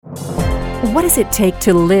What does it take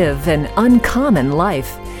to live an uncommon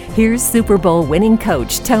life? Here's Super Bowl winning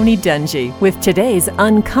coach Tony Dungy with today's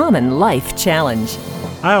Uncommon Life Challenge.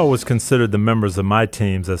 I always considered the members of my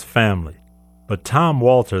teams as family, but Tom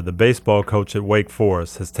Walter, the baseball coach at Wake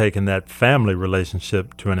Forest, has taken that family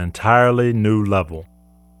relationship to an entirely new level.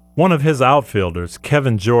 One of his outfielders,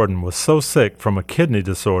 Kevin Jordan, was so sick from a kidney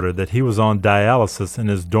disorder that he was on dialysis in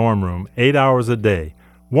his dorm room 8 hours a day,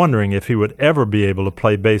 wondering if he would ever be able to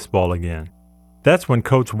play baseball again. That's when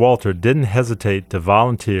Coach Walter didn't hesitate to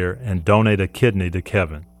volunteer and donate a kidney to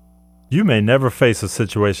Kevin. You may never face a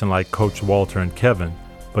situation like Coach Walter and Kevin,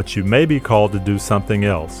 but you may be called to do something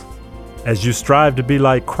else. As you strive to be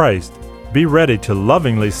like Christ, be ready to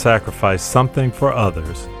lovingly sacrifice something for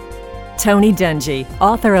others. Tony Dungy,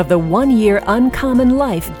 author of the 1-Year Uncommon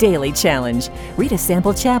Life Daily Challenge. Read a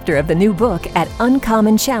sample chapter of the new book at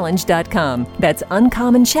uncommonchallenge.com. That's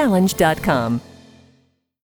uncommonchallenge.com.